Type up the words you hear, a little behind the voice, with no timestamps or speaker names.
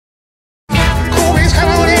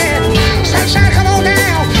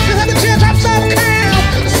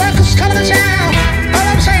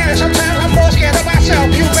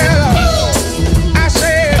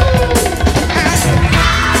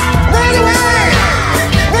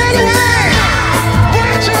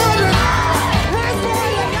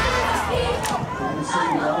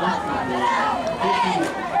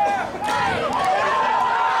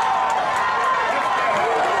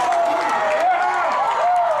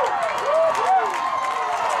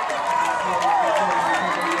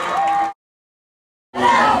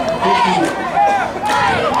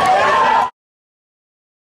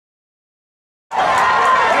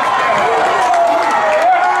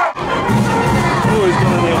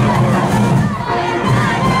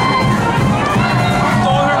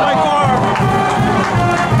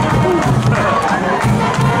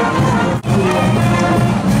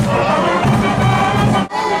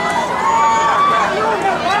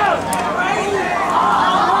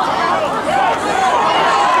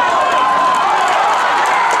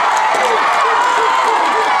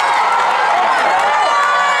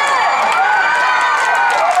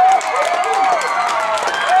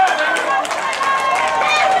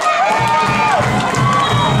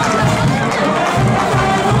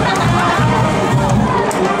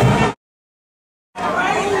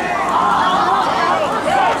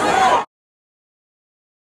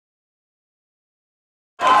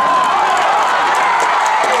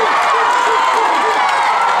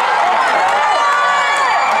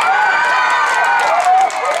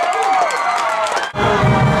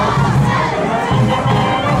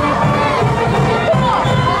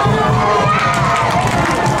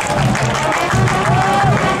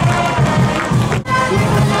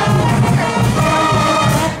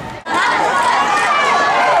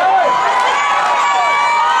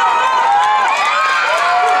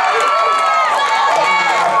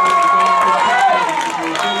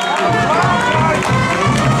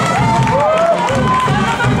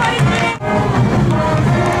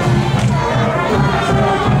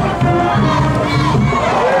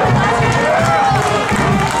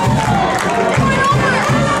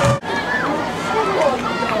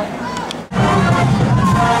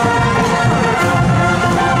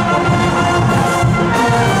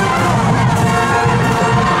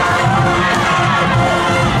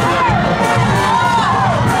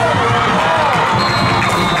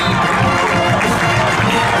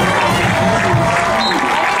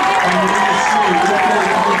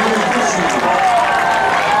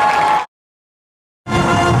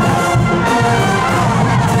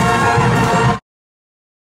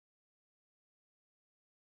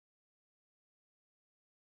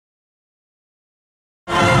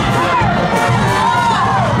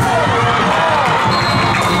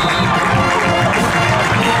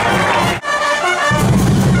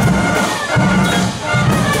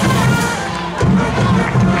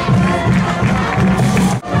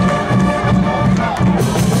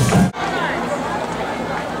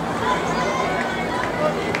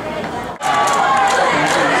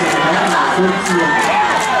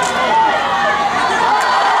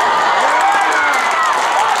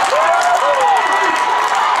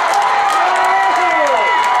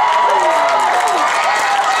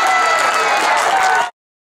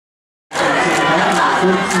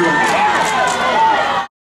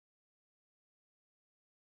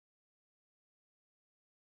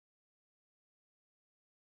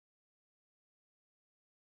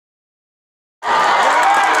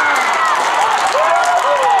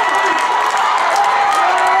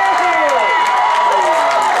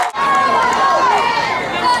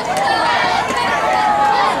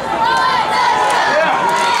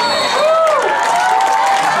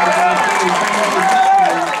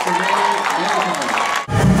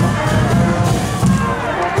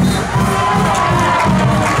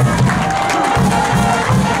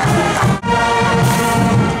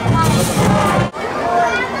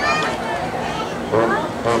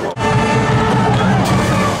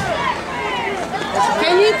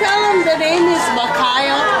Can you tell him the name is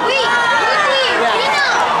Makayo? Oui,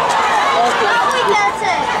 that's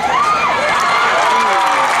it.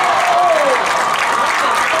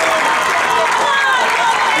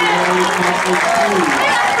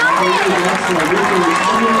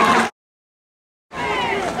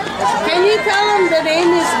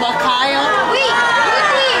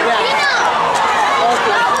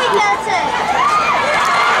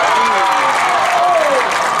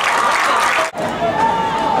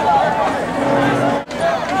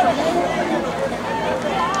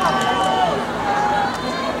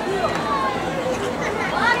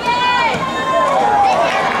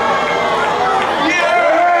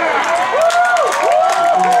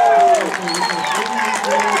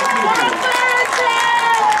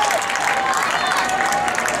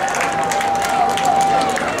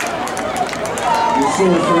 So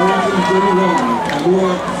Farrington 31, Kailua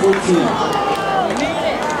 14.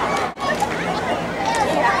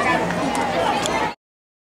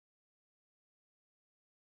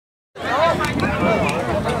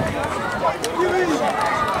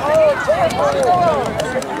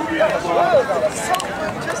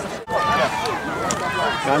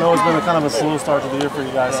 I know it's been a kind of a slow start to the year for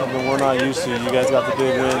you guys, something we're not used to. You guys got the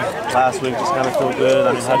big win last week, just kind of feel good.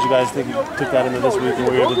 I mean, how'd you guys think you took that into this week and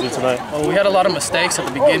what you were able to do tonight? Well, we had a lot of mistakes at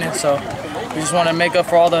the beginning, so we just want to make up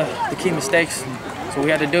for all the key mistakes and That's what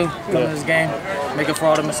we had to do. Come to this game, make up for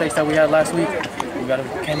all the mistakes that we had last week.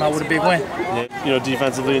 We came out with a big win. Yeah, you know,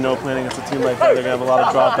 defensively, playing against a team like that, they're gonna have a lot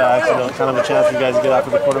of dropbacks. Kind of a chance for you guys to get after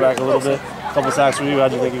the quarterback a little bit. A couple sacks for you. How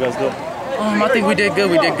do you think you guys did? I think we did good.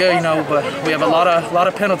 We did good, but we have a lot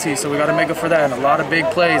of penalties, so we got to make up for that, and a lot of big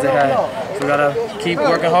plays they had. So we got to keep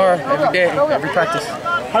working hard every day, every practice.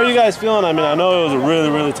 How are you guys feeling? I mean, I know it was a really,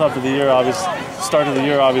 really tough of the year, start of the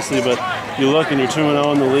year, obviously, but you look and you're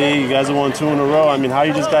 2-0 in the league. You guys have won 2 in a row. I mean, how are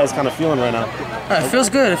you just guys kind of feeling right now? It feels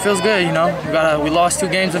good. It feels good. We lost 2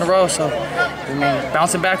 games in a row, so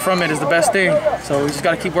bouncing back from it is the best thing. So we just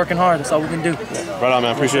got to keep working hard. That's all we can do. Yeah. Right on,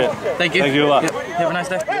 man. Appreciate it. Thank you. Thank you a lot. Yep. Have a nice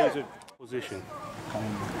day. Position.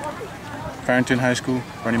 Farrington High School,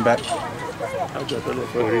 running back.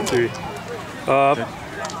 23.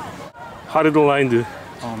 How did the line do?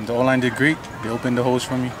 The O-line did great. They opened the holes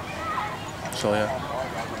for me. So yeah.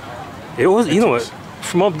 It was,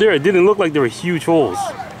 from up there, it didn't look like there were huge holes.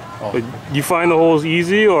 Oh. But you find the holes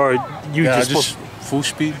easy, or you just full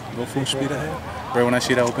speed, go full speed ahead. Right when I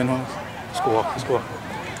see that open hole. Let's go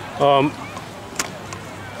up.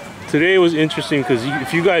 Today was interesting because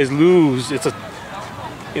if you guys lose, it's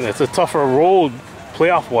a tougher road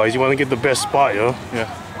playoff-wise. You want to get the best spot,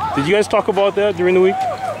 Yeah. Did you guys talk about that during the week?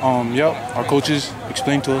 Yep. Our coaches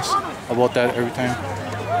explained to us about that every time,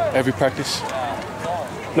 every practice.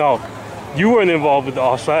 Now, you weren't involved with the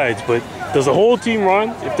offsides, but does the whole team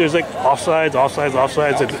run if there's like offsides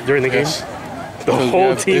during the game? Yes. The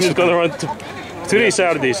whole team is going to run. Today's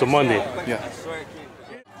Saturday, so Monday. Yeah.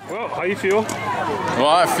 Well, how you feel? Well,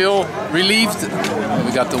 I feel relieved that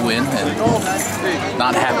we got the win and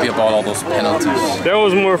not happy about all those penalties. That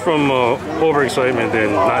was more from overexcitement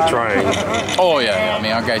than not trying. Oh, yeah. I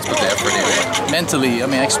mean, our guys put the effort in. Mentally,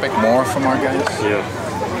 I expect more from our guys. Yeah.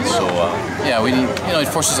 So, yeah, we need, it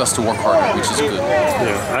forces us to work harder, which is good.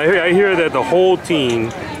 Yeah. I hear that the whole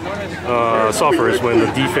team suffers when the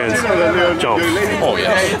defense jumps. Oh,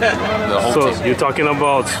 yeah. The whole team. You're talking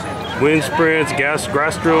about wind sprints,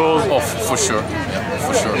 grass drills? Oh, for sure. Yeah,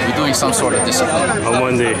 for sure. We're doing some sort of discipline. On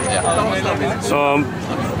Monday. Yeah.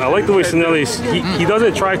 I like the way Sinelli's, he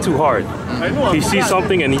doesn't try too hard. He sees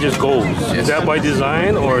something and he just goes. Yes. Is that by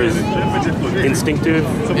design or is it instinctive?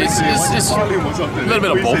 It's a little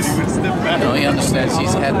bit of both. He understands.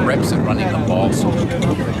 He's had reps at running the ball, so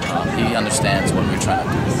he understands what we're trying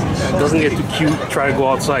to do. Doesn't get too cute, try to go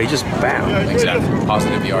outside, he just bam. Exactly.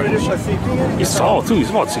 Positive yardage. He's tall too, he's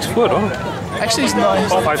about 6 foot, huh? Actually, he's not.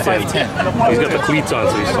 He's 5'10". He's got the cleats on,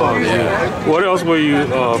 so he's tall. Yeah. What else were you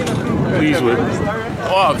pleased with?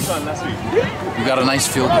 Well, we got a nice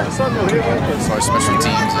field goal as far as special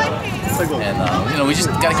teams. And we just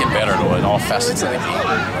got to get better though in all facets of the game.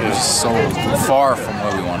 We're just so far from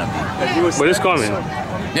where we want to be. But it's coming.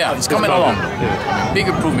 Yeah, it's coming along. Yeah. Big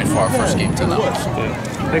improvement for our first game till now. So. Yeah.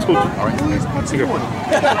 Thanks, coach. All right. Take care.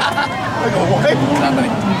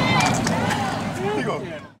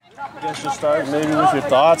 I guess just start maybe with your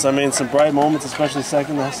thoughts. Some bright moments, especially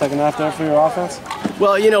second half there for your offense.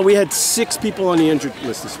 Well, we had 6 people on the injured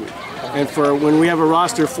list this week. And for when we have a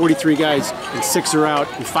roster of 43 guys and 6 are out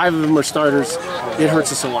and 5 of them are starters, it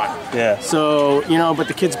hurts us a lot. Yeah. So, but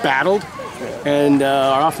the kids battled and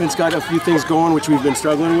our offense got a few things going, which we've been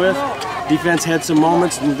struggling with. Defense had some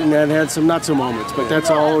moments and had some not so moments, but that's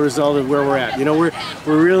all a result of where we're at. We're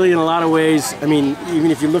really in a lot of ways.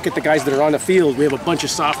 Even if you look at the guys that are on the field, we have a bunch of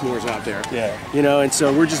sophomores out there. Yeah. And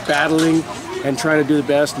so we're just battling and trying to do the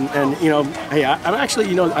best. And hey, I'm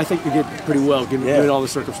actually, I think we did pretty well given all the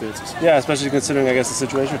circumstances. Yeah, especially considering, I guess, the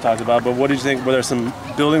situation we talked about. But what did you think? Were there some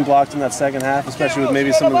building blocks in that second half, especially with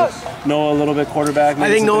maybe some of the Noah a little bit quarterback? I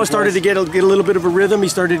think Noah started to get a little bit of a rhythm. He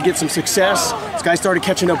started to get some success. This guy started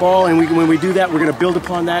catching the ball, and when we do that, we're going to build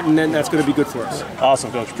upon that, and then that's going to be good for us.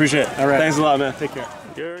 Awesome, Coach. Appreciate it. All right. Thanks a lot, man. Take care.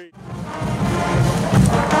 Gary.